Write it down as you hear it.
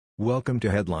Welcome to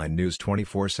Headline News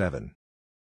 24/7.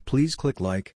 Please click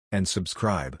like and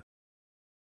subscribe.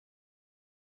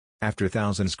 After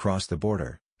thousands cross the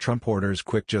border, Trump orders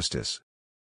quick justice.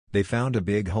 They found a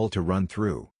big hole to run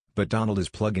through, but Donald is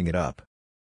plugging it up.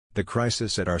 The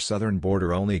crisis at our southern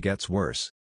border only gets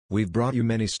worse. We've brought you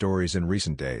many stories in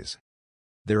recent days.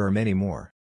 There are many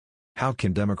more. How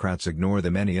can Democrats ignore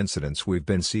the many incidents we've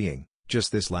been seeing,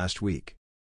 just this last week?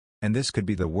 And this could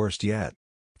be the worst yet.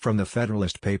 From the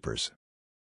Federalist Papers.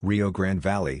 Rio Grande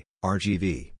Valley,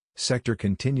 RGV, sector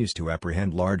continues to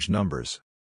apprehend large numbers,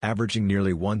 averaging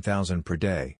nearly 1,000 per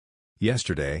day.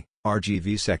 Yesterday,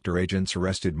 RGV sector agents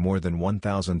arrested more than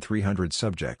 1,300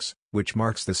 subjects, which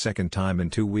marks the second time in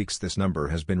 2 weeks this number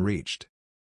has been reached.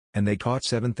 And they caught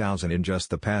 7,000 in just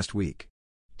the past week.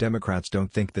 Democrats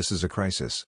don't think this is a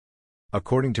crisis.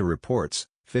 According to reports,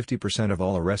 50% of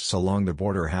all arrests along the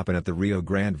border happen at the Rio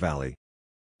Grande Valley.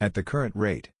 At the current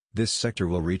rate, this sector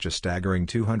will reach a staggering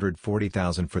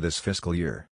 240,000 for this fiscal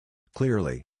year.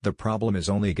 Clearly, the problem is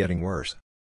only getting worse.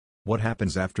 What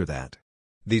happens after that?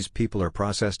 These people are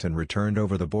processed and returned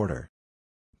over the border.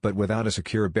 But without a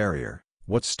secure barrier,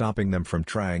 what's stopping them from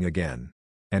trying again?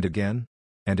 And again?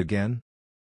 And again?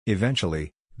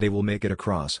 Eventually, they will make it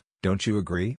across, don't you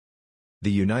agree?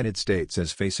 The United States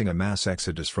is facing a mass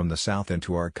exodus from the South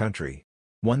into our country.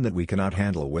 One that we cannot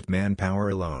handle with manpower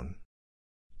alone.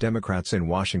 Democrats in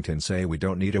Washington say we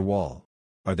don't need a wall.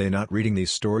 Are they not reading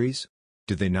these stories?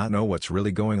 Do they not know what's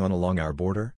really going on along our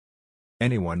border?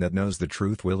 Anyone that knows the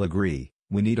truth will agree,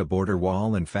 we need a border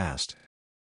wall and fast.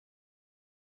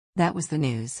 That was the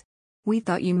news. We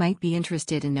thought you might be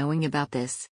interested in knowing about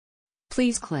this.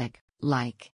 Please click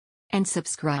like and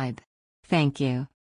subscribe. Thank you.